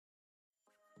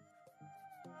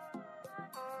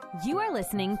You are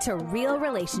listening to Real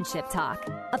Relationship Talk,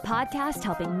 a podcast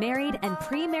helping married and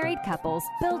pre-married couples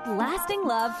build lasting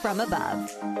love from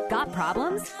above. Got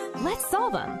problems? Let's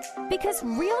solve them. Because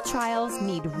real trials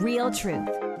need real truth.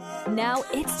 Now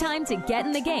it's time to get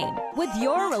in the game with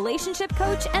your relationship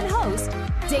coach and host,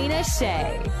 Dana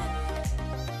Shea.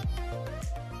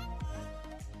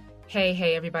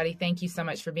 Hey, everybody. Thank you so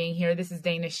much for being here. This is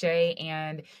Dana Shea,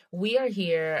 and we are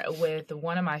here with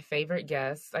one of my favorite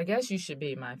guests. I guess you should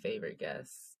be my favorite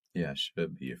guest. Yeah, I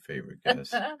should be your favorite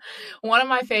guest. One of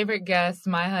my favorite guests,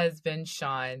 my husband,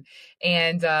 Shaun.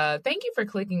 And thank you for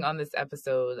clicking on this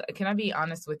episode. Can I be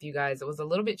honest with you guys? It was a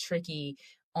little bit tricky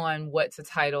on what to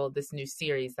title this new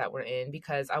series that we're in,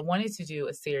 because I wanted to do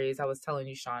a series. I was telling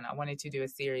you, Shaun, I wanted to do a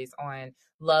series on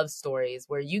love stories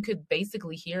where you could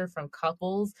basically hear from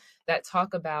couples that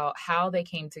talk about how they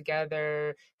came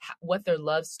together, what their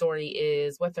love story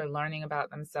is, what they're learning about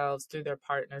themselves through their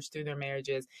partners, through their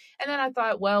marriages. And then I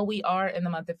thought, well, we are in the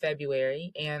month of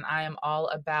February, and I am all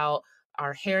about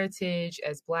our heritage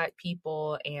as Black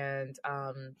people and,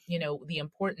 the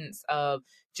importance of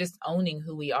just owning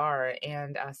who we are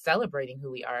and celebrating who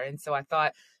we are. And so I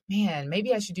thought, man,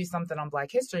 maybe I should do something on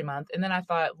Black History Month. And then I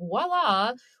thought,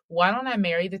 voila, why don't I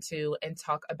marry the two and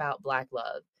talk about Black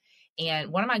love?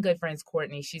 And one of my good friends,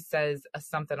 Courtney, she says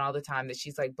something all the time that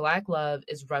she's like, Black love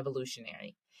is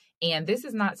revolutionary. And this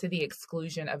is not to the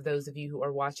exclusion of those of you who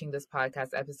are watching this podcast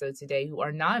episode today who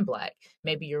are non-Black.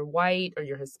 Maybe you're white or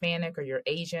you're Hispanic or you're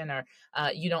Asian or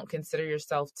you don't consider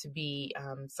yourself to be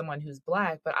someone who's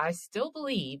Black. But I still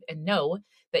believe and know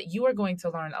that you are going to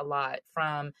learn a lot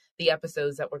from the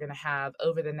episodes that we're going to have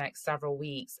over the next several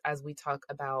weeks as we talk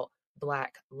about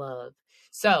Black love.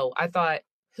 So I thought,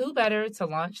 who better to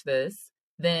launch this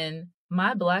than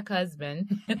my Black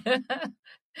husband,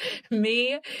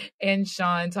 me and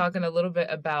Shaun, talking a little bit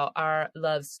about our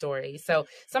love story. So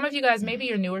some of you guys, maybe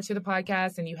you're newer to the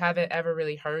podcast and you haven't ever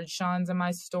really heard Shaun's and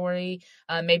my story.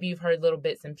 Maybe you've heard little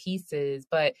bits and pieces,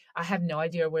 but I have no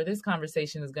idea where this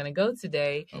conversation is going to go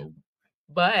today. Oh.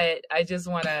 But I just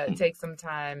want to take some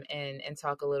time and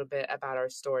talk a little bit about our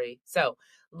story. So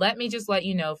let me just let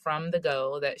you know from the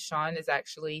go that Shaun is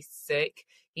actually sick.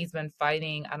 He's been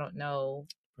fighting, I don't know,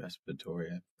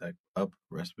 upper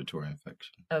respiratory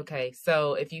infection. Okay,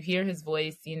 so if you hear his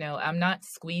voice, I'm not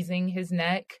squeezing his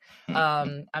neck.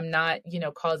 I'm not,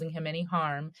 causing him any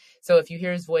harm. So if you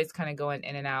hear his voice kind of going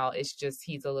in and out, it's just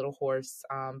he's a little hoarse.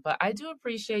 But I do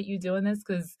appreciate you doing this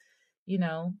because,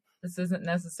 this isn't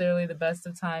necessarily the best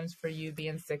of times for you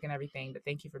being sick and everything. But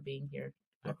thank you for being here.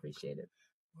 I appreciate it.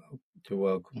 Well, you're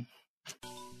welcome.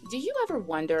 Do you ever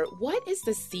wonder, what is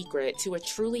the secret to a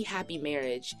truly happy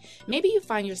marriage? Maybe you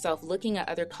find yourself looking at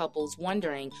other couples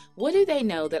wondering, what do they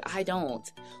know that I don't?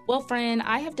 Well, friend,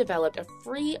 I have developed a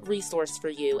free resource for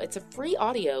you. It's a free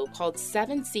audio called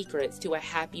 7 Secrets to a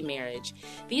Happy Marriage.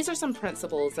 These are some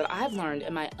principles that I've learned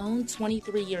in my own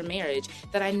 23-year marriage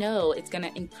that I know it's going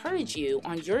to encourage you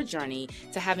on your journey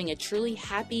to having a truly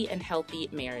happy and healthy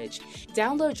marriage.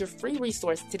 Download your free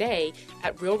resource today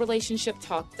at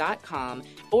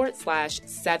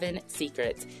realrelationshiptalk.com/7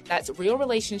 secrets. That's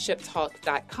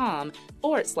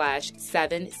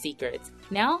realrelationshiptalk.com/7 secrets.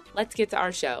 Now, let's get to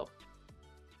our show.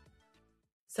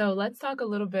 So let's talk a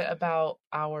little bit about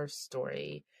our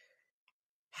story.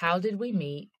 How did we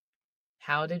meet?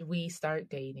 How did we start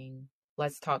dating?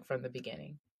 Let's talk from the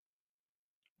beginning.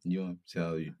 You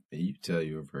tell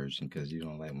your version because you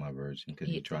don't like my version because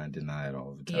you try and deny it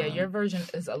all the time. Yeah, your version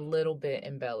is a little bit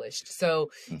embellished. So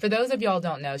for those of y'all who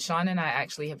don't know, Shaun and I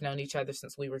actually have known each other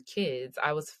since we were kids.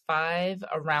 I was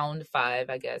around 5,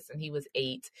 I guess, and he was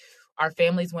 8. Our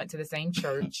families went to the same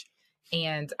church.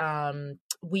 And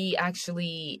we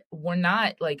actually were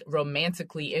not like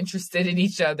romantically interested in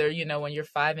each other, when you're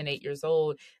 5 and 8 years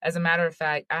old. As a matter of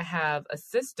fact, I have a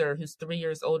sister who's 3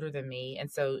 years older than me.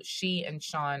 And so she and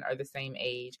Shaun are the same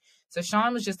age. So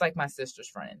Shaun was just like my sister's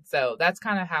friend. So that's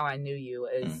kind of how I knew you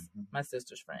as my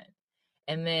sister's friend.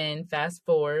 And then fast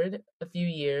forward a few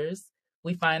years,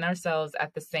 we find ourselves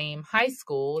at the same high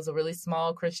school. It was a really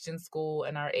small Christian school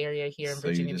in our area here in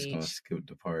Virginia Beach. So you're just going to skip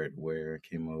the part where I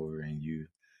came over and you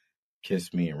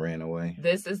kissed me and ran away?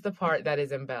 This is the part that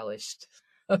is embellished.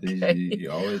 Okay.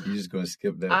 You're just going to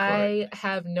skip that part? I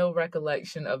have no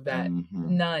recollection of that.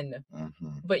 None.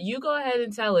 But you go ahead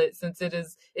and tell it since it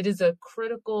is a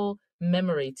critical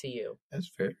memory to you.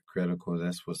 That's very critical.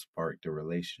 That's what sparked the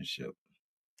relationship.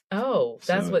 Oh,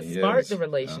 that's what sparked the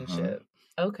relationship.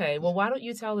 Okay, well, why don't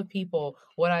you tell the people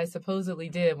what I supposedly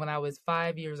did when I was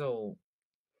 5 years old?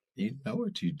 You know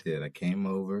what you did. I came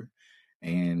over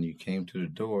and you came to the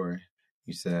door.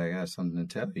 You said, I got something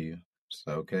to tell you.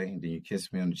 So, okay. And then you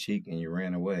kissed me on the cheek and you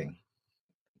ran away.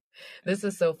 This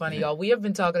is so funny, y'all. We have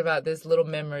been talking about this little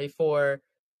memory for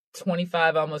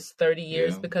 25, almost 30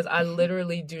 years because I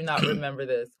literally do not remember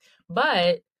this.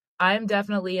 But I am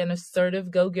definitely an assertive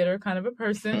go-getter kind of a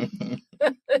person.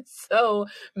 So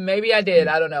maybe I did.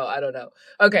 I don't know.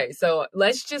 Okay, so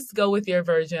let's just go with your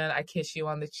version. I kiss you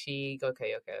on the cheek.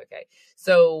 Okay.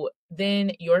 So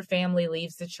then your family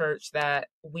leaves the church that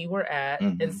we were at.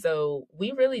 Mm-hmm. And so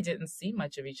we really didn't see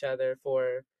much of each other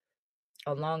for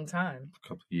a long time. A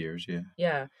couple of years, yeah.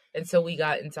 Yeah. Until we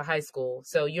got into high school.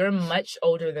 So you're much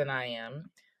older than I am.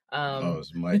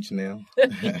 It's much now?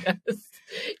 Yes.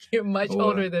 You're much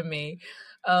older than me.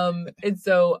 And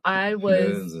so I was...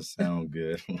 That doesn't sound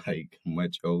good. Like,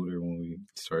 much older when we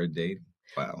started dating.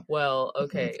 Wow. Well,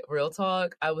 okay. Real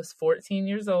talk. I was 14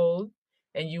 years old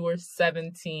and you were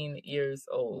 17 years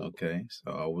old. Okay.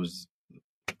 So I was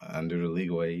under the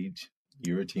legal age.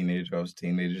 You were a teenager, I was a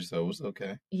teenager, so it was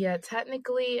okay. Yeah,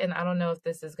 technically, and I don't know if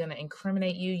this is going to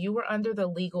incriminate you, you were under the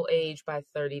legal age by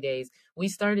 30 days. We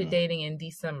started dating in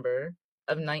December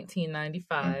of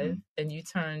 1995, and you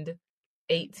turned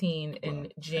 18 in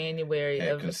January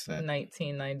of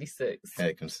 1996.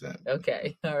 Had consent.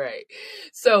 Okay, all right.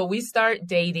 So we start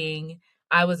dating.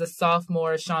 I was a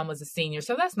sophomore, Shaun was a senior,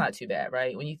 so that's not too bad,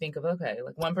 right? When you think of, okay,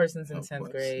 like one person's in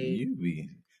 10th grade.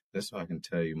 That's why I can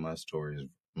tell you my story is,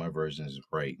 my version is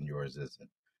right and yours isn't.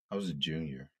 I was a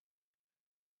junior.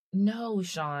 No,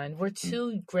 Shaun, we're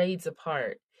 2 grades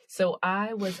apart. So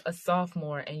I was a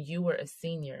sophomore and you were a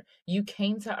senior. You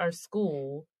came to our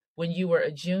school when you were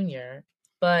a junior,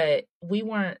 but we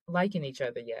weren't liking each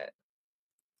other yet.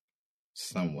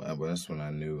 Somewhat, but that's when I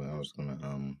knew I was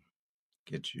gonna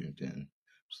get you. Then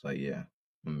it's like, yeah,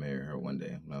 I'm gonna marry her one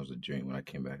day. When I was a junior, when I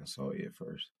came back and saw you at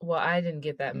first. Well, I didn't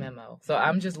get that memo, so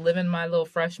I'm just living my little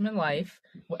freshman life.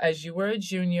 As you were a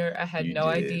junior, I had no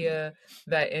idea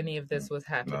that any of this was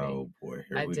happening. Oh boy,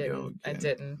 here we go again. I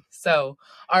didn't. So,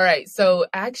 all right. So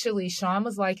actually, Shaun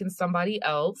was liking somebody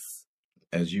else.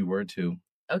 As you were too.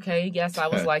 Okay, yes, I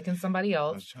was liking somebody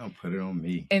else. I was trying to put it on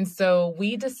me. And so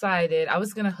we decided I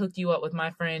was going to hook you up with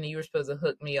my friend and you were supposed to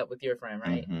hook me up with your friend,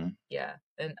 right? Mm-hmm. Yeah.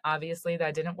 And obviously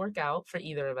that didn't work out for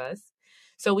either of us.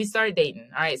 So we started dating.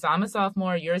 All right. So I'm a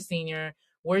sophomore, you're a senior.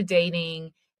 We're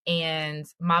dating. And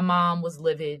my mom was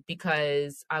livid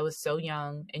because I was so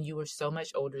young and you were so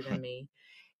much older than me.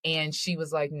 And she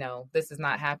was like, no, this is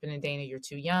not happening, Dana. You're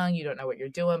too young. You don't know what you're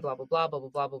doing, blah, blah, blah, blah, blah,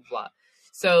 blah, blah, blah.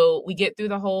 So we get through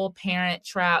the whole parent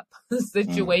trap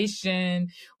situation.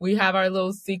 We have our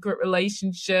little secret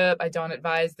relationship. I don't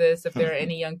advise this. If there are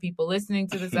any young people listening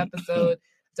to this episode,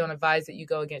 don't advise that you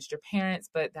go against your parents,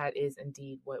 but that is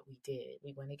indeed what we did.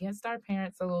 We went against our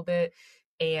parents a little bit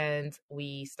and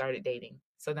we started dating.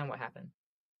 So then what happened?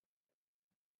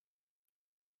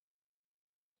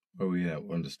 Where we at?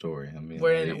 What's the story? I mean,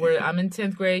 I'm in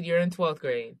 10th grade. You're in 12th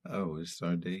grade. Oh, we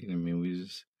started dating. I mean, we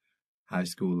just high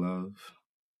school love.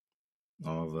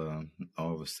 All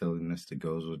the silliness that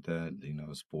goes with that, you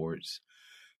know, sports,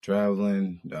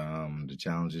 traveling, the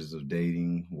challenges of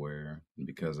dating, where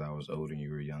because I was older and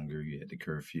you were younger, you had the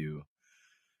curfew.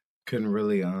 Couldn't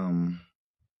really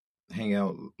hang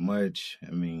out much.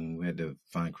 I mean, we had to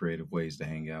find creative ways to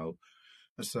hang out.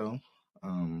 So,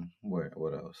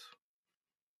 what else?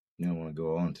 You don't want to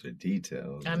go on to the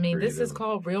details. I mean, this is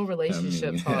called real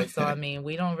relationship talk. So, I mean,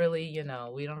 we don't really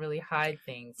hide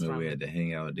things. No, we had to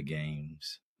hang out at the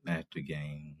games, after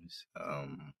games.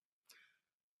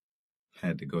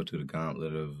 Had to go to the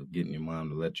gauntlet of getting your mom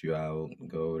to let you out,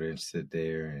 go over there and sit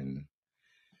there. And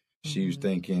she was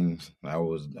thinking I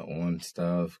was on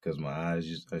stuff because my eyes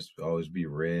used to always be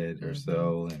red or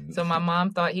so. And so my mom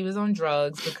thought he was on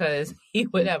drugs because he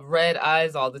would have red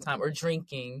eyes all the time or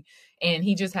drinking. And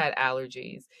he just had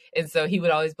allergies. And so he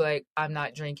would always be like, I'm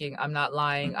not drinking. I'm not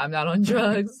lying. I'm not on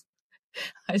drugs.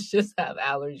 I just have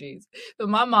allergies. So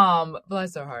my mom,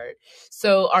 bless her heart.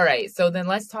 So, all right. So then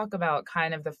let's talk about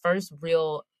kind of the first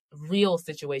real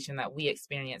situation that we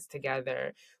experienced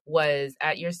together was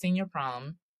at your senior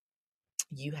prom.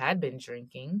 You had been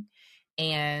drinking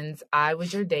and I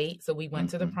was your date. So we went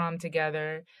to the prom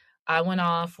together. I went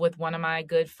off with one of my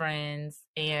good friends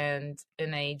and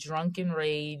in a drunken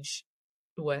rage,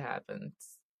 what happens?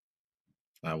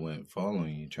 I went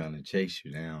following you, trying to chase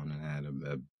you down, and I had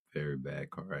a very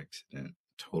bad car accident,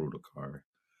 totaled the car.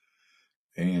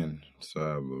 And so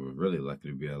I was really lucky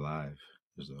to be alive.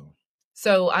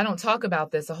 So I don't talk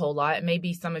about this a whole lot.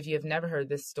 Maybe some of you have never heard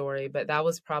this story, but that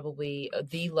was probably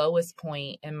the lowest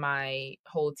point in my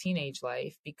whole teenage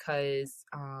life because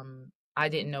I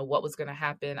didn't know what was going to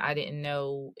happen. I didn't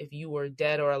know if you were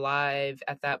dead or alive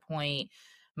at that point.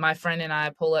 my friend and I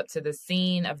pull up to the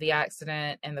scene of the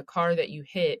accident, and the car that you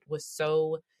hit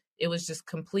it was just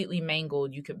completely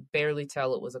mangled. You could barely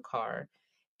tell it was a car.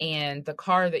 And the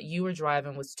car that you were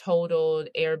driving was totaled,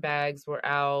 airbags were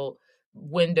out,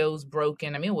 windows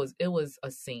broken. I mean, it was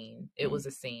a scene. It was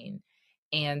a scene.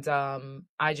 And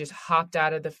I just hopped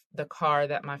out of the car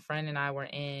that my friend and I were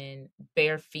in,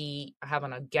 bare feet. I have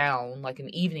on a gown, like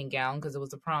an evening gown, because it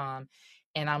was a prom.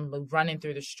 And I'm running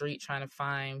through the street trying to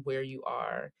find where you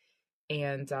are.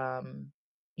 And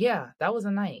yeah, that was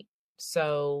a night.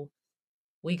 So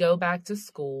we go back to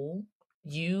school.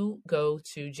 You go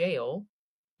to jail.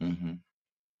 Mm-hmm.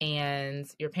 And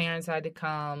your parents had to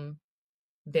come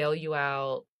bail you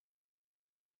out.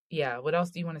 Yeah. What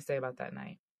else do you want to say about that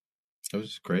night? It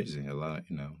was crazy. A lot,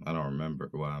 I don't remember.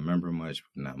 Well, I remember much,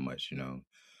 but not much,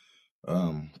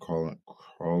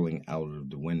 crawling out of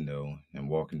the window and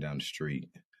walking down the street,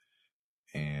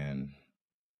 and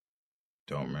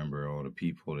don't remember all the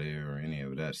people there or any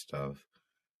of that stuff.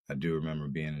 I do remember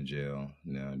being in jail.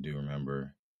 I do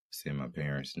remember seeing my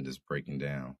parents and just breaking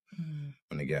down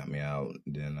when they got me out.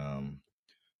 Then,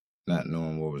 not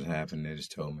knowing what was happening, they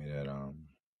just told me that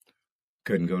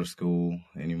couldn't go to school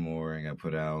anymore and got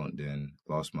put out. Then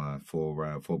lost my full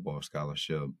ride football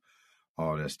scholarship.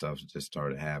 All that stuff just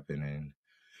started happening.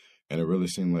 And it really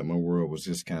seemed like my world was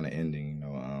just kind of ending.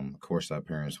 Of course, our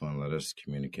parents wouldn't let us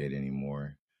communicate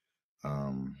anymore.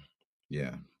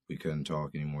 Yeah, we couldn't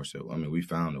talk anymore. So, I mean, we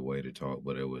found a way to talk,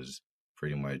 but it was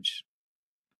pretty much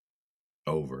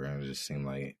over. And it just seemed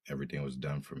like everything was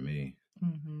done for me.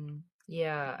 Mm-hmm.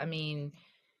 Yeah, I mean,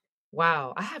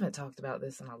 wow, I haven't talked about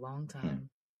this in a long time.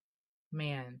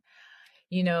 Man,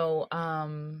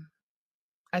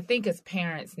 I think as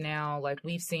parents now, like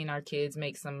we've seen our kids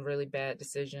make some really bad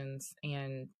decisions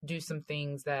and do some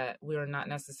things that we're not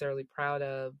necessarily proud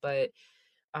of, but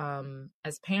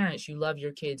as parents, you love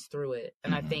your kids through it.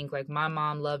 And I think like my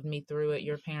mom loved me through it,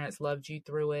 your parents loved you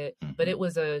through it, but it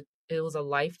was a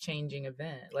life-changing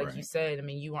event. Like you said, I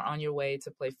mean, you were on your way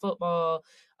to play football,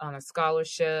 on a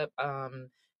scholarship,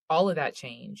 all of that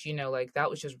changed, like that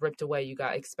was just ripped away. You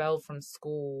got expelled from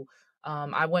school.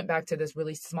 I went back to this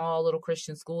really small little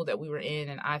Christian school that we were in,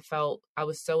 and I felt I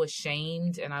was so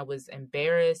ashamed and I was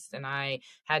embarrassed, and I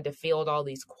had to field all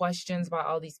these questions by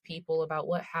all these people about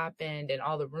what happened and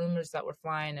all the rumors that were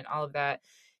flying and all of that.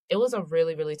 It was a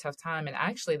really, really tough time. And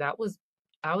actually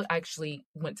I actually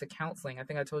went to counseling. I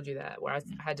think I told you that, where I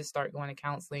had to start going to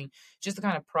counseling just to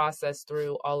kind of process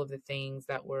through all of the things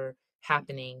that were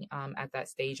happening at that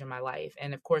stage in my life.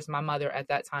 And of course, my mother at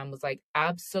that time was like,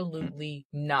 absolutely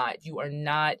not. You are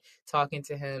not talking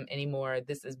to him anymore.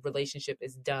 Relationship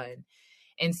is done.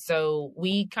 And so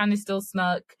we kind of still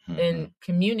snuck and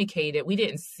communicated. We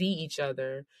didn't see each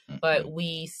other, but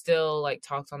we still like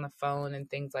talked on the phone and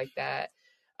things like that.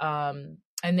 And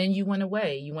then you went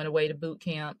away. You went away to boot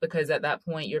camp because at that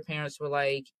point your parents were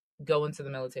like, go into the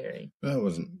military. Well, it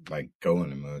wasn't like going to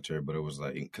the military, but it was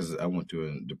like, because I went through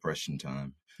a depression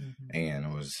time, and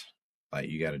it was like,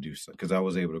 you got to do something. Because I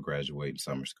was able to graduate in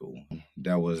summer school.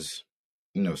 That was,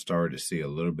 started to see a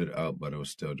little bit up, but it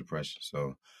was still depression.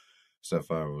 So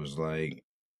Sapphire was like,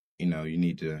 you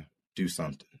need to do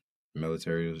something.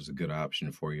 Military was a good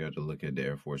option for you. You had to look at the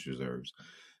Air Force Reserves.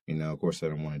 Of course, I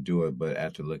didn't want to do it, but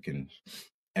after looking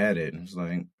at it, it was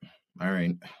like, all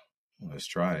right, let's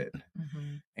try it.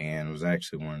 And it was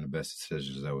actually one of the best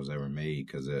decisions that was ever made,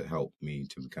 because it helped me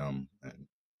to become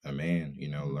a man,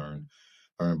 learn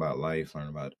about life, learn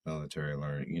about the military,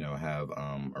 have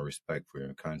a respect for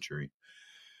your country.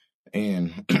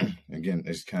 And again,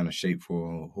 it's kind of shaped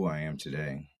for who I am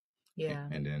today. Yeah.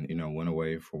 And then, went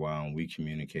away for a while and we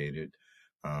communicated.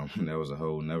 That was a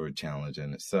whole nother challenge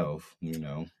in itself,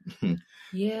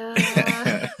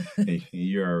 Yeah.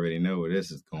 You already know where this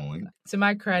is going. To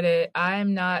my credit, I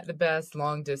am not the best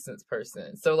long distance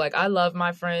person. So like, I love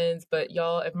my friends, but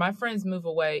y'all, if my friends move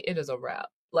away, it is a wrap.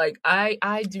 Like I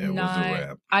do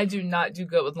not do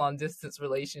good with long distance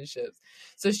relationships.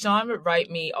 So Shaun would write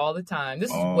me all the time.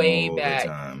 This is way back.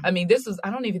 I mean,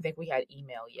 I don't even think we had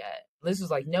email yet. This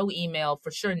was like no email, for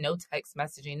sure, no text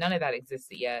messaging. None of that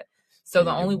existed yet. So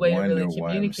the only way to really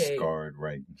communicate. I'm scarred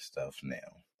writing stuff now.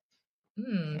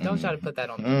 Don't try to put that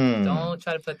on me. Don't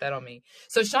try to put that on me.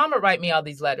 So Shaun would write me all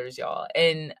these letters, y'all.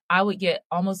 And I would get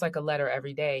almost like a letter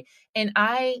every day. And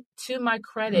I, to my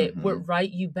credit, would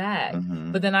write you back.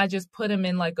 But then I just put them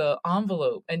in like a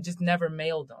envelope and just never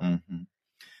mailed them.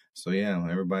 So yeah,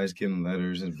 everybody's getting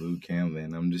letters at boot camp,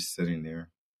 and I'm just sitting there,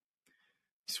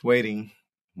 just waiting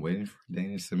for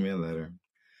Dana to send me a letter.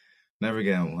 Never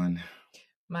got one.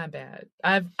 My bad.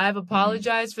 I've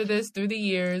apologized for this through the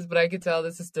years, but I could tell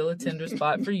this is still a tender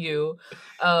spot for you.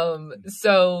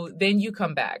 So then you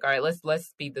come back. All right, let's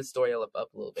speed the story up a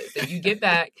little bit. So you get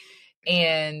back,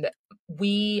 and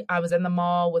I was in the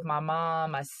mall with my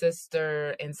mom, my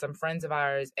sister, and some friends of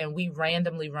ours, and we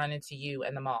randomly run into you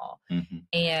in the mall. Mm-hmm.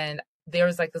 And there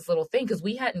was like this little thing because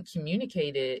we hadn't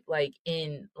communicated like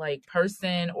in like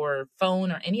person or phone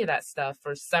or any of that stuff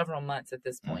for several months at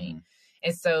this point. Mm-hmm.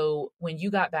 And so when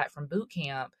you got back from boot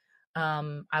camp,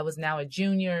 I was now a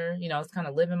junior, I was kind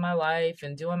of living my life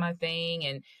and doing my thing.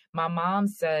 And my mom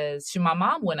my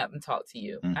mom went up and talked to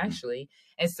you, Mm-hmm. actually.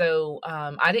 And so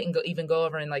I didn't even go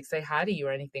over and like say hi to you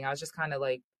or anything. I was just kind of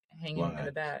like hanging in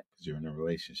the back. Because you're in a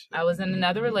relationship. I was in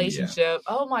another relationship.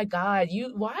 Yeah. Oh my God.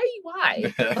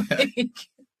 Why?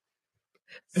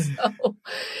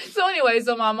 So anyway,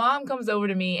 so my mom comes over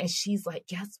to me and she's like,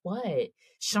 guess what?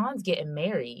 Shaun's getting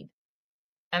married.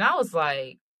 And I was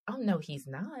like, oh, no, he's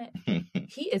not.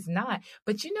 He is not.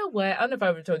 But you know what? I don't know if I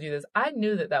ever told you this. I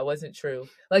knew that wasn't true.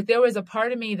 Like, there was a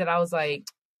part of me that I was like,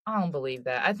 I don't believe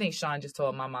that. I think Shaun just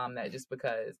told my mom that just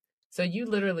because. So you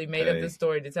literally made up this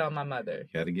story to tell my mother.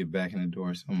 Got to get back in the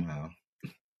door somehow.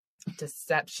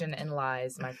 Deception and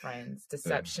lies, my friends.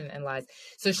 Deception and lies.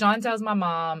 So Shaun tells my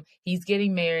mom he's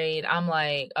getting married. I'm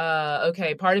like,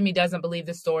 okay, part of me doesn't believe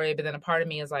the story, but then a part of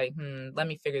me is like, let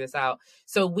me figure this out.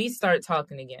 So we start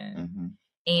talking again. Mm-hmm.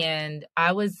 And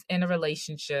I was in a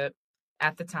relationship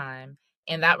at the time.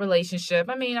 And that relationship,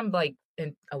 I mean, I'm like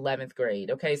in 11th grade.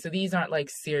 Okay. So these aren't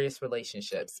like serious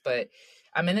relationships, but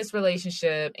I'm in this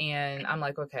relationship and I'm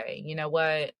like, okay, you know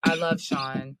what? I love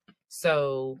Shaun.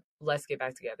 So let's get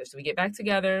back together. So we get back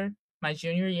together my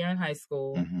junior year in high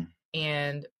school, mm-hmm.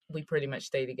 and we pretty much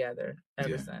stay together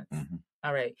ever since. Mm-hmm.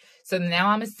 All right. So now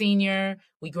I'm a senior.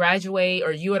 We graduate,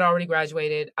 or you had already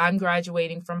graduated. I'm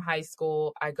graduating from high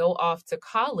school. I go off to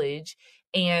college,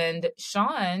 and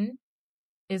Shaun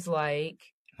is like,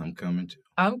 I'm coming too.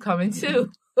 I'm coming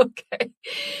too. Okay.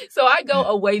 So I go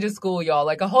away to school, y'all,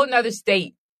 like a whole nother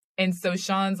state. And so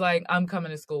Shaun's like, I'm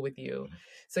coming to school with you.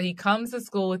 So he comes to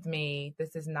school with me.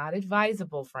 This is not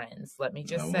advisable, friends. Let me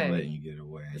just say. I'm letting you get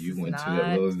away. You went to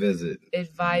that little visit.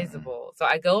 Advisable. So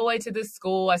I go away to this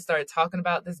school. I start talking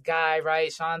about this guy,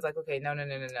 right? Shaun's like, okay, no.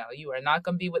 You are not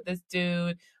going to be with this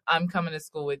dude. I'm coming to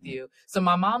school with you. So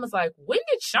my mom was like, when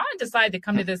did Shaun decide to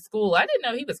come to this school? I didn't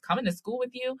know he was coming to school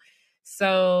with you.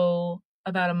 So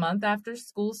about a month after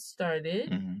school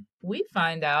started, we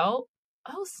find out,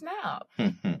 oh, snap.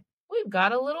 We've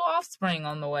got a little offspring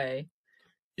on the way.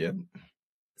 Yep.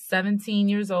 17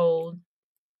 years old,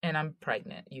 and I'm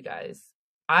pregnant, you guys.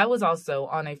 I was also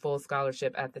on a full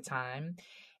scholarship at the time,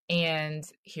 and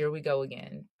here we go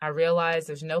again. I realized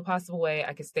there's no possible way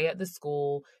I could stay at the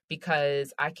school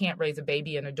because I can't raise a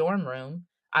baby in a dorm room.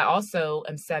 I also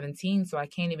am 17, so I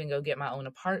can't even go get my own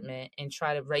apartment and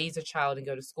try to raise a child and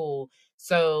go to school.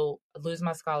 So I lose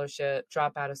my scholarship,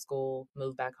 drop out of school,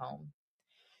 move back home.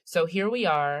 So here we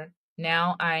are.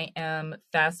 Now I am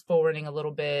fast forwarding a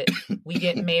little bit. We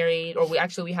get married, or we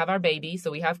have our baby. So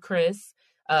we have Chris.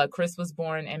 Chris was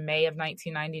born in May of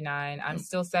 1999. I'm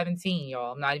still 17,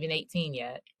 y'all. I'm not even 18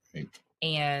 yet.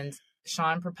 And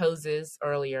Shaun proposes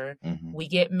earlier. We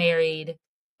get married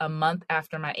a month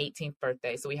after my 18th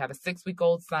birthday. So we have a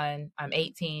 6-week-old son. I'm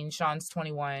 18. Shaun's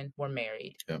 21. We're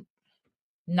married. Yep.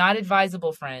 Not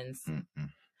advisable, friends.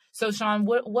 So, Shaun,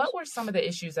 what were some of the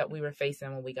issues that we were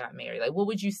facing when we got married? Like, what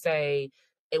would you say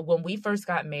when we first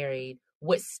got married,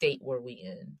 what state were we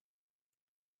in?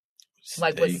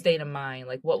 Like, what state of mind?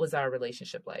 Like, what was our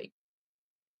relationship like?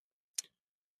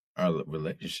 Our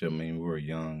relationship, I mean, we were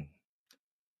young.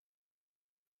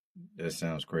 That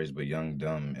sounds crazy, but young,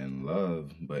 dumb, and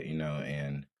love. But,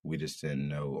 and we just didn't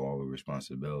know all the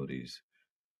responsibilities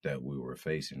that we were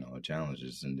facing, all the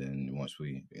challenges. And then once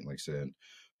we, like I said,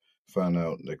 found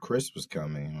out that Chris was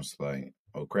coming, I was like,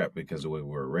 oh crap, because the way we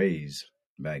were raised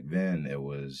back then, it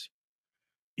was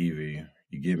either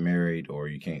you get married or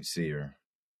you can't see her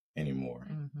anymore.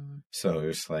 So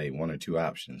it's like one or two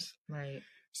options. Right.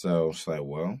 So it's like,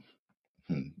 well,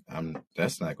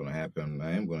 that's not going to happen.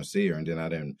 I am going to see her. And then I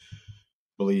didn't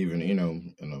believe in,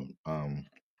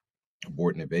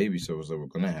 aborting the baby. So it was like, we're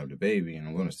going to have the baby and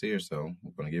I'm going to see her. So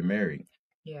we're going to get married.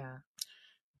 Yeah.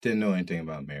 Didn't know anything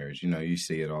about marriage. You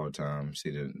see it all the time. You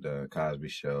see the Cosby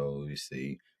Show. You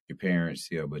see your parents,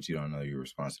 but you don't know your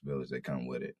responsibilities that come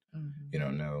with it. You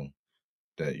don't know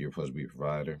that you're supposed to be a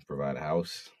provider, provide a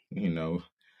house,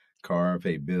 car,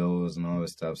 pay bills and all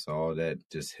this stuff. So all that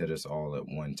just hit us all at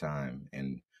one time.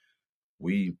 And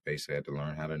we basically had to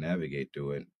learn how to navigate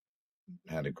through it,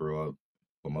 how to grow up.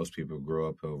 Well, most people grow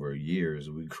up over years.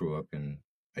 We grew up in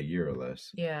a year or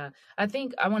less. Yeah, I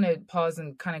think I want to pause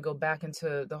and kind of go back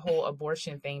into the whole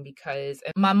abortion thing, because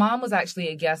my mom was actually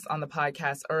a guest on the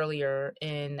podcast earlier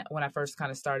when I first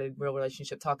kind of started Real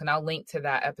Relationship Talk, and I'll link to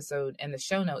that episode in the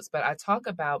show notes. But I talk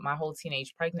about my whole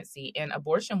teenage pregnancy, and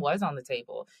abortion was on the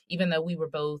table, even though we were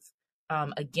both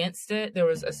against it. There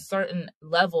was a certain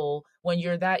level when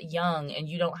you're that young and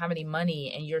you don't have any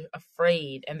money and you're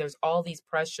afraid, and there's all these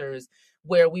pressures,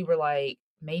 where we were like,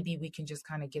 maybe we can just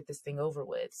kind of get this thing over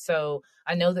with. So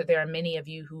I know that there are many of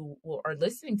you who are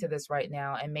listening to this right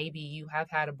now, and maybe you have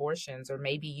had abortions, or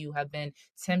maybe you have been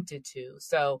tempted to.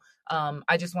 So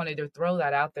I just wanted to throw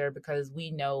that out there, because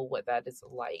we know what that is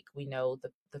like. We know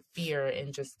the fear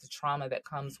and just the trauma that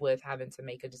comes with having to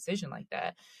make a decision like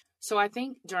that. So I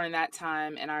think during that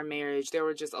time in our marriage, there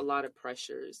were just a lot of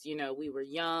pressures. You know, we were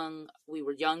young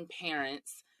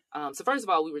parents. So first of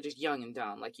all, we were just young and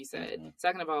dumb, like you said. Mm-hmm.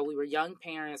 Second of all, we were young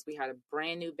parents. We had a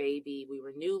brand new baby. We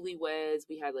were newlyweds.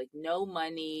 We had like no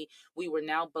money. We were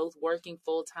now both working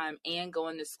full time and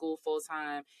going to school full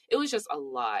time. It was just a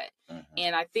lot. Mm-hmm.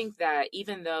 And I think that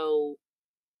even though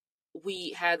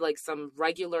we had like some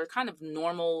regular kind of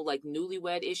normal like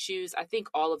newlywed issues, I think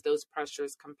all of those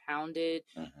pressures compounded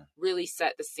really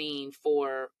set the scene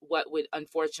for what would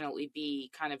unfortunately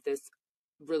be kind of this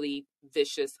really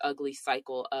vicious, ugly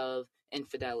cycle of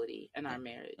infidelity in our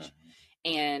marriage.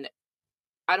 And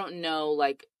I don't know,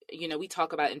 like, you know, we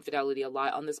talk about infidelity a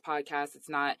lot on this podcast. It's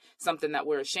not something that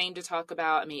we're ashamed to talk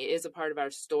about. I mean, it is a part of our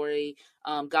story.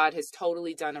 God has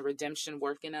totally done a redemption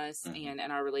work in us and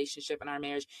in our relationship and our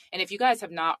marriage. And if you guys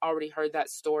have not already heard that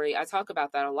story, I talk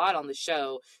about that a lot on the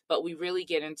show, but we really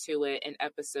get into it in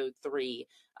episode 3,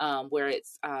 where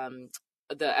it's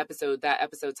that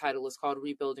episode title is called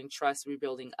Rebuilding Trust,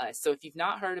 Rebuilding Us. So if you've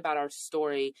not heard about our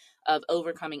story of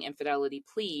overcoming infidelity,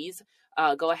 please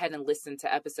go ahead and listen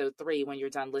to episode 3 when you're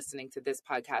done listening to this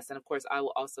podcast. And of course, I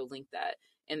will also link that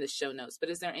in the show notes. But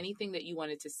is there anything that you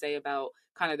wanted to say about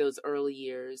kind of those early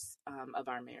years of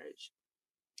our marriage?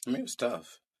 I mean, it was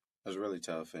tough. It was really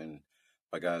tough. And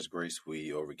by God's grace,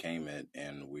 we overcame it,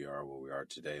 and we are where we are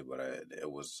today. But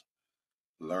it was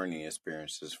learning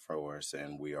experiences for us,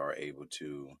 and we are able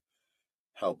to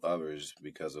help others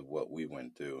because of what we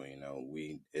went through. You know,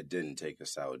 it didn't take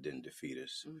us out, it didn't defeat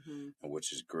us,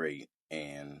 which is great.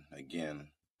 And again,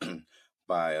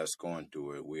 by us going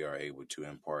through it, we are able to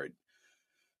impart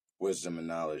wisdom and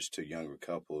knowledge to younger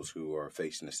couples who are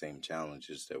facing the same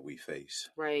challenges that we face.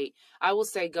 Right. I will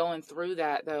say, going through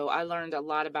that, though, I learned a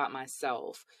lot about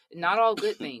myself. Not all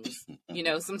good things. You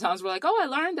know, sometimes we're like, oh, I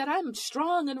learned that I'm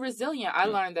strong and resilient. I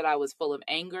learned that I was full of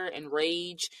anger and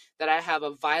rage, that I have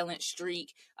a violent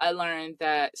streak. I learned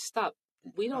that,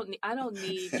 I don't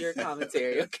need your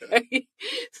commentary, okay?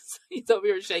 He's over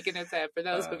here shaking his head for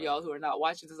those of y'all who are not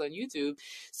watching this on YouTube.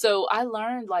 So I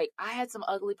learned, like, I had some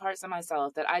ugly parts of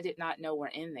myself that I did not know were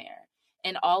in there.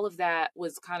 And all of that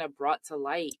was kind of brought to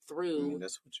light through... I mean,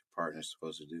 that's what your partner's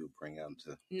supposed to do, bring out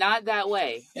to... Not that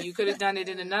way. You could have done it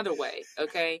in another way,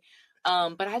 okay?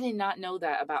 But I did not know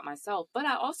that about myself. But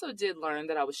I also did learn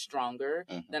that I was stronger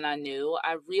than I knew.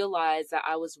 I realized that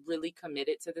I was really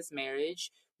committed to this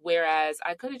marriage, whereas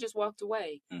I could have just walked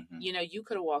away. You know, you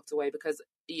could have walked away, because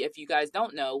if you guys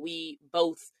don't know, we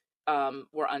both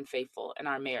were unfaithful in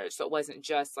our marriage. So it wasn't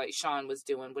just like Shaun was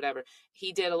doing whatever.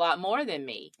 He did a lot more than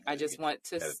me. I just want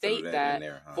to state that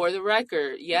for the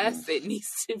record. Yes, it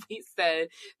needs to be said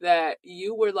that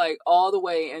you were like all the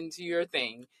way into your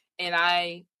thing, and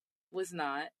I was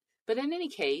not. But in any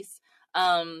case,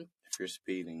 if you're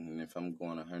speeding, and if I'm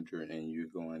going 100 and you're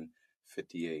going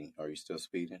 58, are you still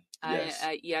speeding? Yes,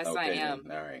 yes, okay, I am.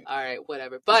 Then. All right,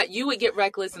 whatever. But you would get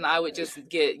reckless, and I would just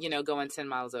get, going 10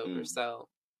 miles over. So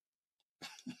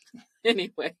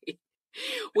anyway,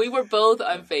 we were both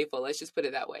unfaithful. Let's just put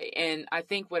it that way. And I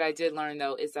think what I did learn,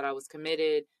 though, is that I was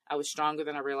committed. I was stronger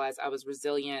than I realized. I was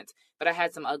resilient, but I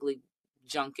had some ugly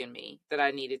junk in me that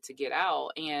I needed to get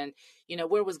out. And,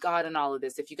 where was God in all of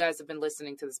this? If you guys have been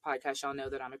listening to this podcast, y'all know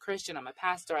that I'm a Christian. I'm a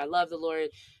pastor. I love the Lord.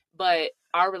 But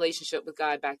our relationship with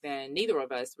God back then, neither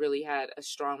of us really had a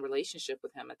strong relationship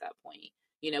with him at that point.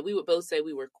 We would both say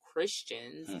we were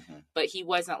Christians, but he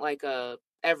wasn't like a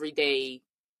everyday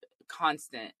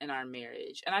constant in our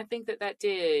marriage. And I think that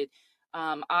did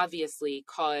obviously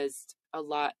caused a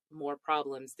lot more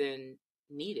problems than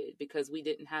needed, because we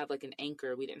didn't have like an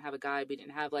anchor. We didn't have a guide. We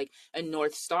didn't have like a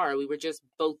North Star. We were just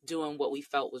both doing what we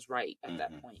felt was right at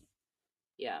that point.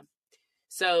 Yeah.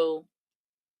 So,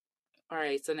 all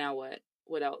right. So now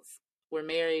what else? we're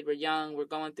married, we're young, we're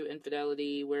going through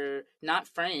infidelity, we're not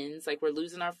friends, like we're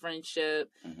losing our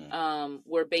friendship.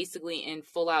 We're basically in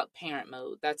full out parent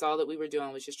mode. That's all that we were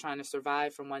doing, was just trying to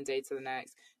survive from one day to the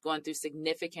next, going through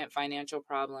significant financial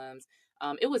problems.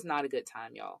 It was not a good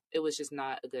time, y'all. It was just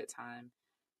not a good time.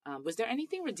 Was there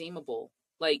anything redeemable?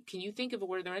 Like, can you think of,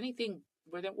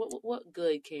 what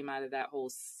good came out of that whole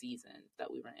season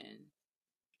that we were in?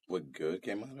 What good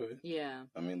came out of it? Yeah.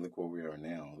 I mean, look where we are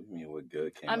now. I mean, what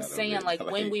good came out of it? I'm saying, like,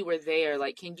 when we were there,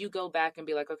 like, can you go back and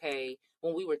be like, okay,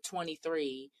 when we were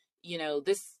 23, you know,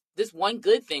 this one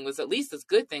good thing was, at least this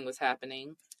good thing was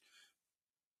happening.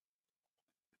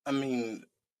 I mean,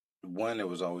 one, it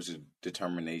was always a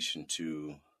determination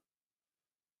to,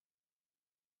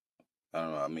 I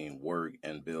don't know, I mean, work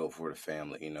and build for the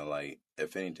family. You know, like,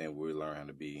 if anything, we learn how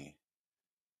to be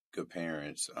good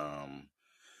parents.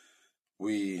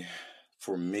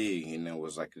 For me, you know, it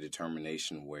was like a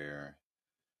determination where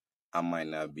I might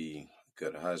not be a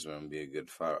good husband, be a good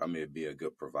father, be a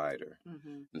good provider.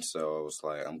 And so I was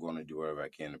like, I'm going to do whatever I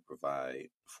can to provide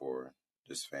for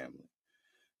this family.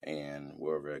 And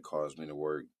wherever it caused me to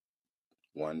work,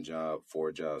 1 job,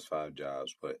 4 jobs, 5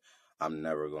 jobs, but I'm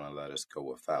never going to let us go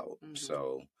without.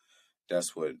 So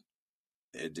that's what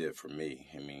it did for me.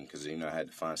 I mean, because, you know, I had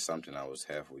to find something I was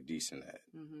halfway decent at.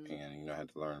 And, you know, I had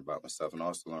to learn about myself and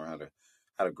also learn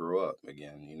how to grow up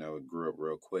again. You know, grew up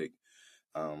real quick.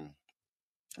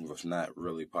 With not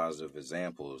really positive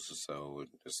examples. So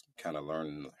just kind of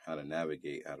learning how to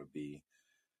navigate, how to be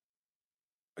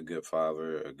a good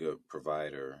father, a good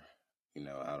provider, you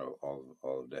know, out of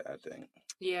all of that, I think.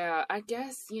 Yeah, I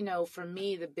guess, you know, for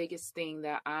me, the biggest thing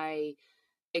that I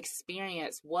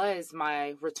experienced was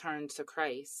my return to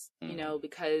Christ, you know,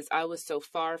 because I was so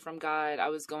far from God. I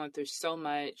was going through so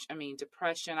much. I mean,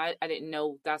 depression. I didn't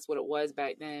know that's what it was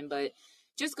back then, but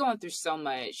just going through so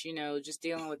much, you know, just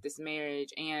dealing with this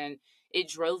marriage. And it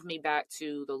drove me back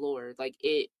to the Lord. Like,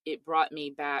 it brought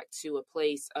me back to a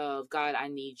place of, God, I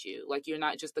need you. Like, you're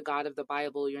not just the God of the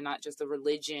Bible. You're not just a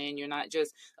religion. You're not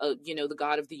just, you know, the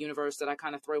God of the universe that I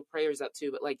kind of throw prayers up to.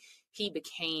 But, like, he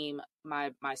became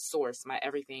my source, my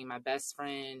everything, my best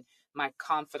friend, my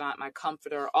confidant, my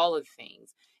comforter, all of the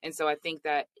things. And so I think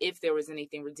that if there was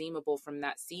anything redeemable from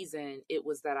that season, it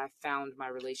was that I found my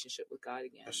relationship with God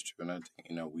again. That's true. And I think,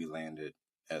 you know, we landed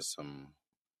at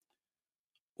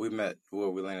we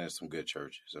landed at some good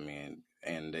churches. I mean,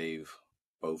 and they've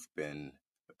both made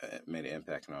an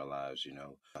impact in our lives, you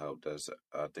know. Helped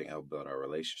build our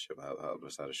relationship, helped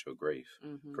us how to show grace.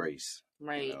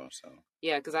 Right. You know, so.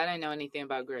 Yeah, because I didn't know anything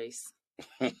about grace.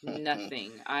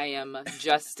 Nothing. I am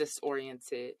justice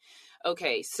oriented.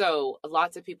 Okay, so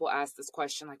lots of people ask this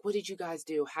question, like, what did you guys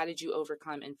do? How did you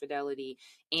overcome infidelity?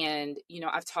 And, you know,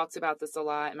 I've talked about this a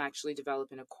lot. I'm actually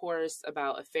developing a course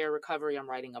about affair recovery. I'm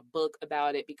writing a book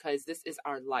about it because this is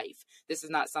our life. This is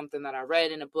not something that I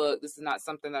read in a book. This is not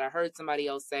something that I heard somebody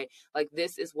else say. Like,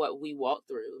 this is what we walked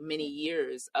through, many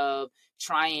years of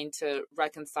trying to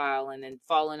reconcile and then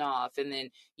falling off and then,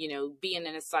 you know, being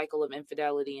in a cycle of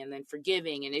infidelity and then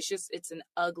forgiving. And it's an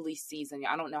ugly season.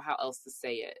 I don't know how else to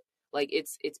say it. Like,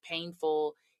 it's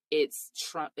painful. It's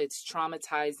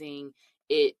traumatizing.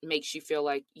 It makes you feel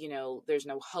like, you know, there's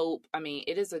no hope. I mean,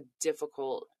 it is a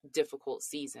difficult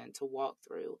season to walk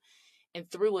through. And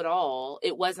through it all,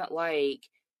 it wasn't like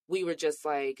we were just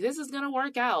like, this is going to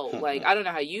work out. Like, I don't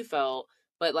know how you felt,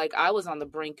 but like, I was on the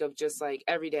brink of just like,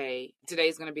 every day,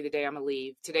 today's going to be the day I'm going to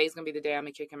leave. Today's going to be the day I'm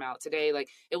going to kick him out. Today, like,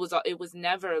 it was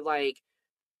never like,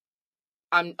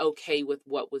 I'm okay with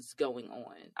what was going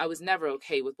on. I was never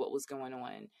okay with what was going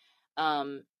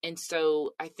on. And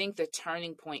so I think the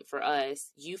turning point for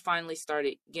us, you finally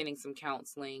started getting some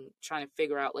counseling, trying to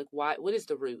figure out like, what is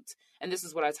the root? And this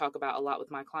is what I talk about a lot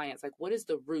with my clients. Like, what is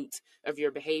the root of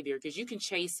your behavior? Because you can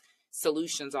chase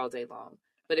solutions all day long,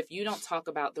 but if you don't talk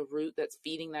about the root that's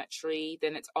feeding that tree,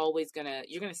 then it's always you're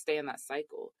going to stay in that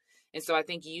cycle. And so I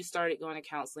think you started going to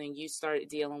counseling, you started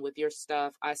dealing with your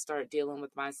stuff. I started dealing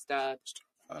with my stuff.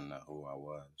 I know who I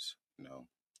was, you know,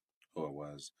 who I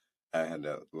was. I had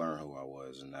to learn who I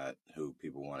was and not who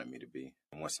people wanted me to be.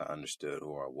 And once I understood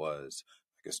who I was,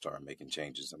 I could start making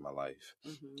changes in my life.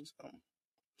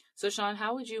 So Shaun,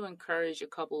 how would you encourage a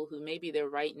couple who maybe they're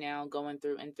right now going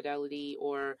through infidelity,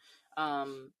 or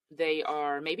they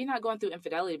are maybe not going through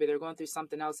infidelity, but they're going through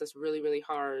something else that's really, really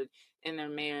hard in their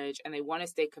marriage, and they want to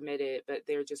stay committed, but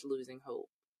they're just losing hope?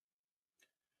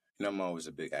 You know, I'm always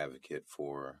a big advocate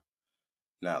for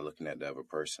not looking at the other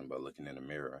person, but looking in the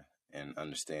mirror and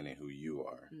understanding who you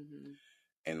are.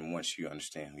 And once you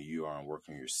understand who you are and work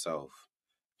on yourself,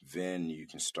 then you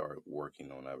can start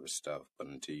working on other stuff. But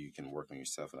until you can work on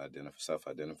yourself and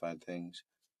self-identify things,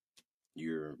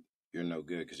 you're no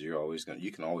good, because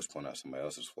you can always point out somebody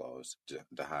else's flaws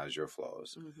to hide your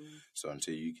flaws. Mm-hmm. So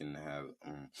until you can have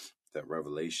that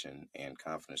revelation and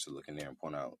confidence to look in there and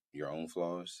point out your own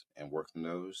flaws and work on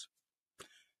those,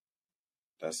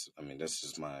 that's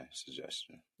just my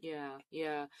suggestion. Yeah,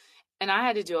 yeah. And I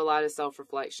had to do a lot of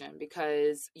self-reflection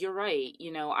because you're right.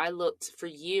 I looked for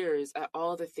years at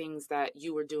all the things that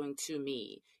you were doing to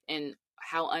me and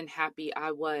how unhappy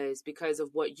I was because of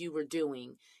what you were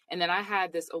doing. And then I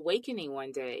had this awakening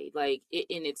one day, and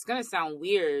it's going to sound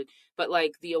weird, but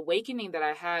like the awakening that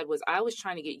I had was I was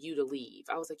trying to get you to leave.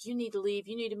 I was like, you need to leave,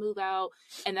 you need to move out.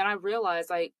 And then I realized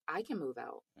like, I can move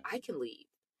out, I can leave.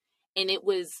 And it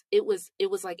was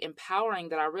like empowering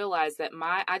that I realized that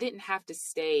I didn't have to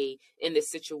stay in this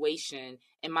situation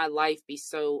and my life be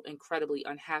so incredibly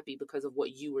unhappy because of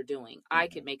what you were doing. I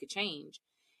could make a change.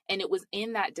 And it was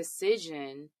in that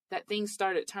decision that things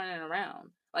started turning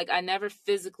around. Like I never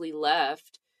physically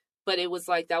left, but it was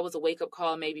like that was a wake up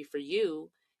call maybe for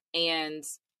you, and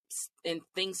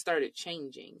things started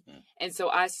changing. And so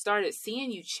I started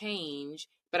seeing you change,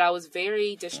 but I was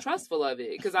very distrustful of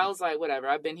it because I was like, whatever,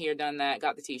 I've been here, done that,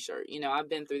 got the t-shirt. I've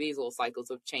been through these little cycles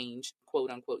of change, quote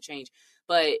unquote change.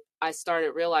 But I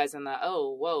started realizing that,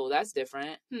 oh, whoa, that's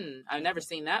different. I've never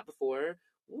seen that before.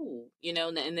 Ooh,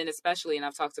 and then especially, and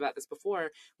I've talked about this before,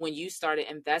 when you started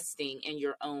investing in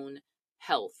your own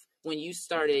health, when you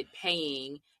started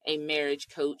paying a marriage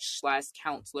coach /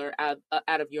 counselor out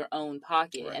of your own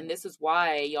pocket. Right. And this is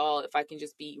why, y'all, if I can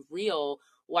just be real,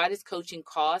 why does coaching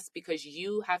cost? Because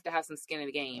you have to have some skin in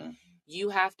the game. You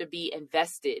have to be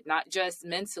invested, not just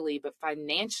mentally, but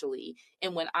financially.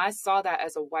 And when I saw that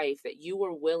as a wife, that you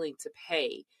were willing to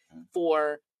pay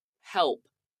for help,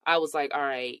 I was like, all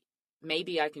right,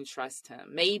 maybe I can trust him.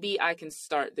 Maybe I can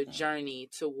start the journey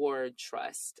toward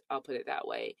trust. I'll put it that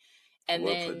way. And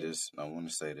I want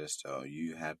to say this, though.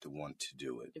 You have to want to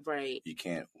do it. Right. You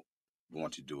can't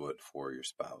want to do it for your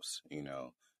spouse. I'm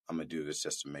going to do this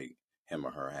just to make him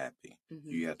or her happy.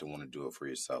 You have to want to do it for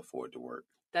yourself for it to work.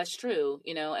 That's true,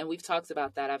 and we've talked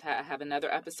about that. I have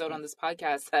another episode on this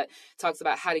podcast that talks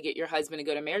about how to get your husband to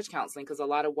go to marriage counseling, because a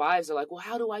lot of wives are like, well,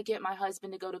 how do I get my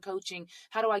husband to go to coaching?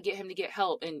 How do I get him to get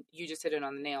help? And you just hit it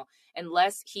on the nail.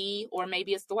 Unless he, or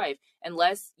maybe it's the wife,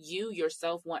 unless you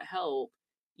yourself want help,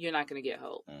 you're not going to get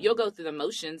help. You'll go through the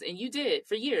motions, and you did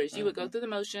for years. You would go through the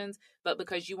motions, but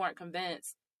because you weren't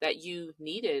convinced that you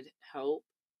needed help,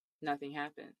 nothing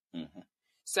happened.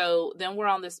 So then we're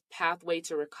on this pathway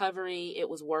to recovery. It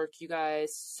was work, you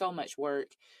guys, so much work.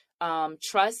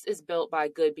 Trust is built by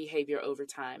good behavior over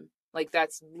time. Like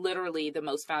that's literally the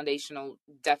most foundational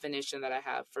definition that I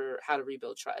have for how to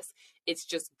rebuild trust. It's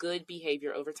just good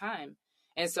behavior over time.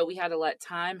 And so we had to let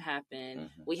time happen.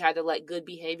 We had to let good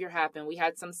behavior happen. We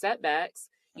had some setbacks.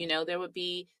 There would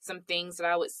be some things that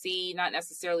I would see, not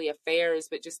necessarily affairs,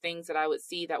 but just things that I would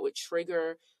see that would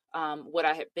trigger what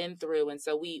I had been through. And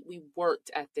so we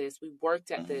worked at this. We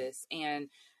worked at this. And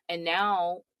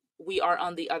now we are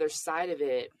on the other side of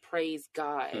it. Praise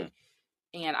God.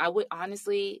 And I would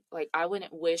honestly, I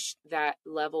wouldn't wish that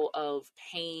level of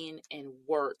pain and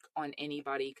work on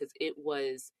anybody, because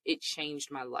it changed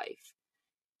my life.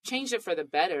 Changed it for the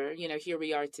better. Here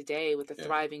we are today with a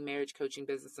thriving marriage coaching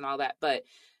business and all that. But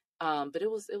it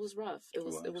was rough. It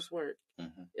was work.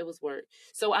 It was work.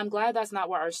 So I'm glad that's not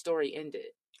where our story ended.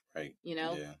 Right.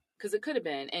 Because it could have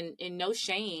been, and no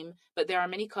shame, but there are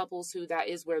many couples who that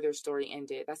is where their story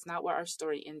ended. That's not where our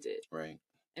story ended. Right.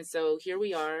 And so here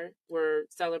we are. We're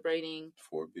celebrating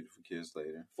 4 beautiful kids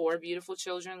later. 4 beautiful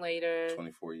children later.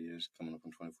 24 years, coming up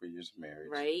on 24 years of marriage.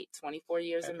 Right. 24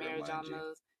 years of marriage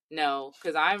almost. No,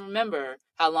 because I remember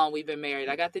how long we've been married.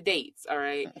 I got the dates. All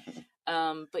right.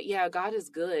 But yeah, God is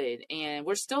good, and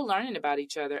we're still learning about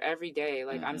each other every day.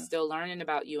 I'm still learning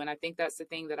about you. And I think that's the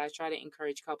thing that I try to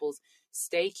encourage couples: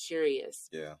 stay curious.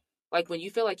 Yeah. When you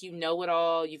feel like you know it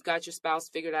all, you've got your spouse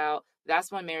figured out,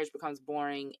 that's when marriage becomes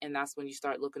boring. And that's when you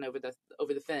start looking over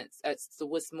the fence. That's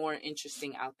what's more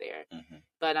interesting out there.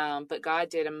 But God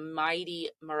did a mighty,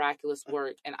 miraculous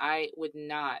work. And I would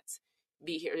not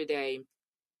be here today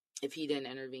if he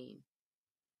didn't intervene.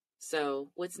 So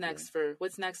what's next for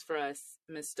us,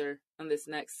 Mister, on this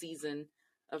next season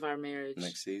of our marriage?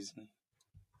 Next season?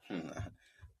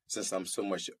 Since I'm so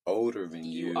much older than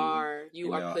you.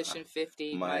 You are pushing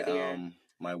 50, my dear.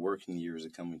 My working years are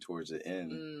coming towards the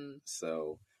end.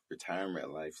 So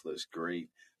retirement life looks great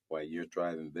while your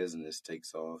thriving business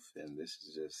takes off, and this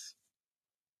is just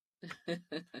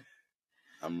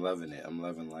I'm loving it. I'm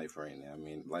loving life right now. I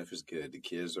mean, life is good. The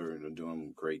kids are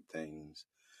doing great things.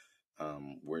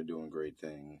 We're doing great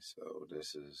things. So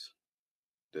this is,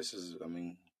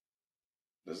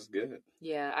 this is good.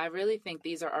 Yeah, I really think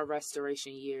these are our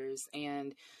restoration years.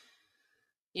 And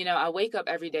I wake up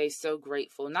every day so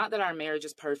grateful. Not that our marriage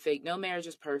is perfect. No marriage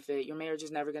is perfect. Your marriage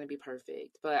is never going to be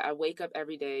perfect. But I wake up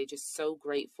every day just so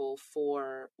grateful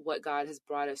for what God has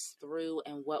brought us through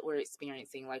and what we're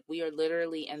experiencing. Like, we are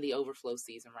literally in the overflow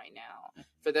season right now.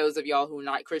 For those of y'all who are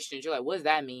not Christians, you're like, what does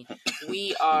that mean?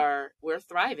 We're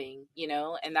thriving,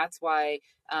 and that's why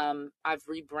I've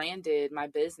rebranded my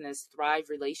business Thrive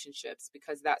Relationships,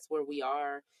 because that's where we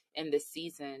are in this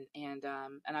season. And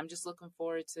I'm just looking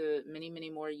forward to many, many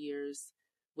more years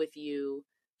with you,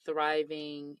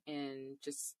 thriving and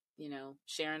just,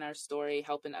 sharing our story,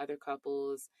 helping other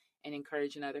couples and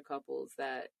encouraging other couples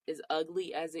that as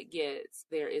ugly as it gets,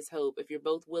 there is hope. If you're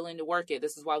both willing to work it.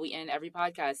 This is why we end every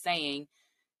podcast saying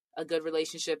a good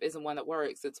relationship isn't one that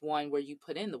works. It's one where you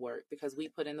put in the work, because we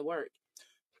put in the work.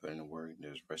 Put in the work.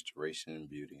 There's restoration and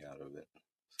beauty out of it.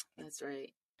 That's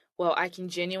right. Well, I can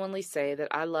genuinely say that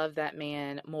I love that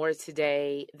man more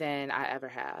today than I ever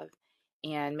have.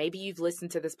 And maybe you've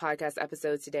listened to this podcast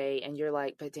episode today and you're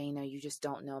like, but Dana, you just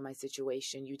don't know my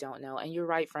situation. You don't know. And you're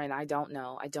right, friend. I don't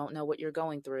know. I don't know what you're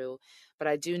going through. But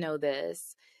I do know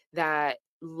this, that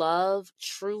love,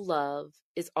 true love,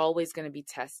 is always going to be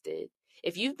tested.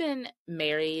 If you've been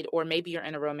married, or maybe you're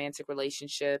in a romantic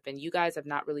relationship and you guys have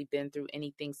not really been through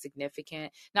anything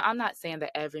significant. Now, I'm not saying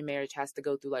that every marriage has to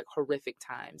go through like horrific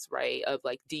times, right? Of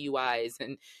like DUIs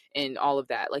and all of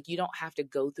that. Like, you don't have to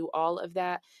go through all of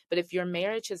that. But if your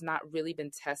marriage has not really been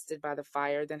tested by the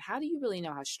fire, then how do you really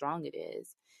know how strong it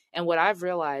is? And what I've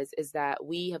realized is that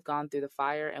we have gone through the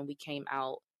fire and we came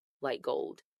out like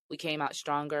gold. We came out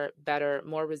stronger, better,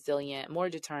 more resilient, more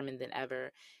determined than ever.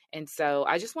 And so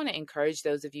I just want to encourage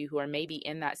those of you who are maybe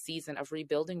in that season of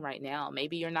rebuilding right now.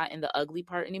 Maybe you're not in the ugly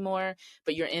part anymore,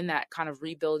 but you're in that kind of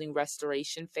rebuilding,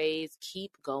 restoration phase.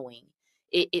 Keep going.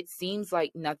 It seems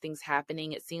like nothing's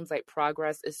happening. It seems like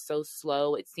progress is so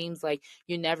slow. It seems like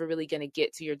you're never really going to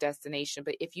get to your destination.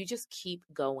 But if you just keep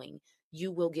going,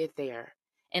 you will get there.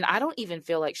 And I don't even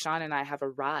feel like Shaun and I have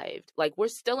arrived. Like, we're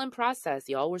still in process,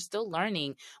 y'all. We're still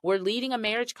learning. We're leading a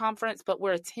marriage conference, but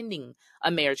we're attending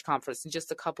a marriage conference in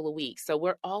just a couple of weeks. So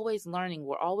we're always learning.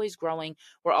 We're always growing.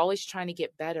 We're always trying to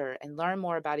get better and learn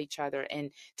more about each other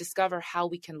and discover how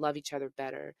we can love each other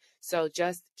better. So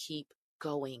just keep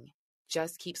going.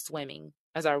 Just keep swimming.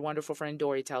 As our wonderful friend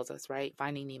Dory tells us, right?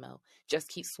 Finding Nemo. Just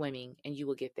keep swimming and you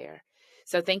will get there.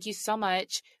 So thank you so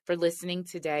much for listening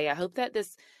today. I hope that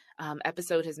this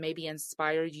episode has maybe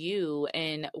inspired you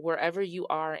in wherever you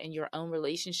are in your own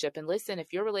relationship. And listen,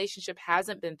 if your relationship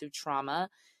hasn't been through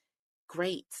trauma,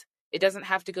 great. It doesn't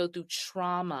have to go through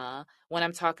trauma when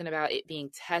I'm talking about it being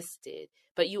tested,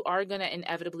 but you are going to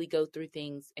inevitably go through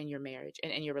things in your marriage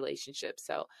and in your relationship.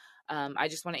 So I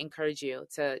just want to encourage you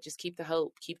to just keep the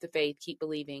hope, keep the faith, keep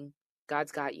believing.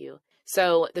 God's got you.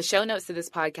 So the show notes to this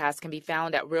podcast can be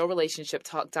found at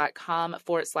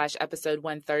realrelationshiptalk.com/episode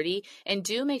 130. And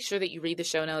do make sure that you read the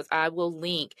show notes. I will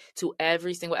link to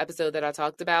every single episode that I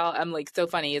talked about. I'm like, so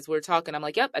funny as we're talking, I'm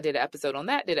like, yep, I did an episode on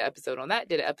that, did an episode on that,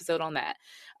 did an episode on that.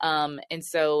 And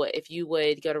so if you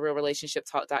would go to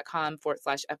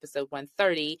realrelationshiptalk.com/episode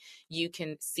 130, you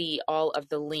can see all of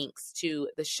the links to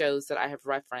the shows that I have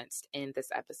referenced in this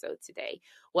episode today.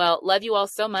 Well, love you all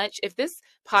so much. If this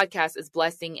podcast is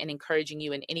blessing and encouraging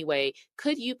you in any way,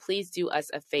 could you please do us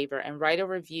a favor and write a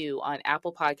review on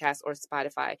Apple Podcasts or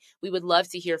Spotify? We would love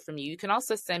to hear from you. You can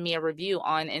also send me a review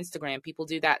on Instagram. People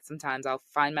do that sometimes. I'll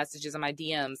find messages in my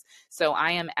DMs. So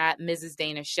I am at Mrs.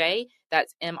 Dana Shea.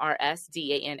 That's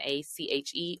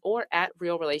MRSDANACHE, or at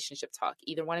Real Relationship Talk.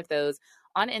 Either one of those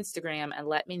on Instagram, and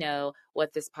let me know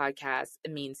what this podcast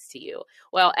means to you.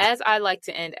 Well, as I like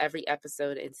to end every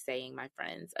episode in saying, my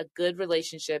friends, a good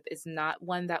relationship is not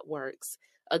one that works.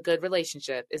 A good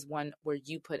relationship is one where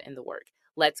you put in the work.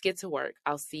 Let's get to work.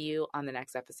 I'll see you on the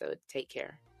next episode. Take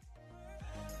care.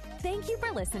 Thank you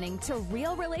for listening to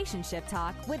Real Relationship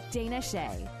Talk with Dana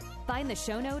Shea. Find the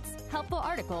show notes, helpful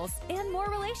articles, and more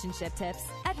relationship tips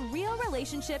at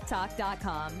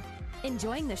realrelationshiptalk.com.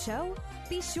 Enjoying the show?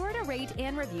 Be sure to rate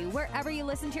and review wherever you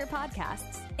listen to your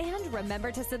podcasts. And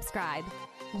remember to subscribe.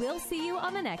 We'll see you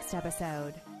on the next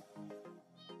episode.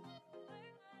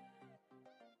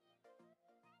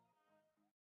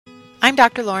 I'm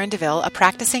Dr. Lauren DeVille, a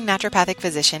practicing naturopathic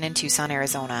physician in Tucson,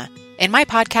 Arizona. In my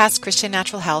podcast, Christian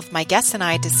Natural Health, my guests and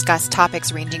I discuss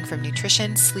topics ranging from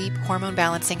nutrition, sleep, hormone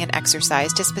balancing, and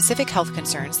exercise to specific health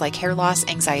concerns like hair loss,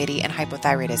 anxiety, and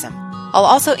hypothyroidism. I'll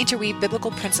also interweave biblical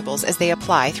principles as they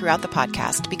apply throughout the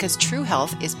podcast, because true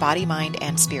health is body, mind,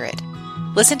 and spirit.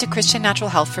 Listen to Christian Natural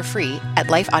Health for free at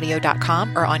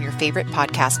lifeaudio.com or on your favorite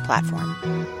podcast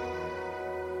platform.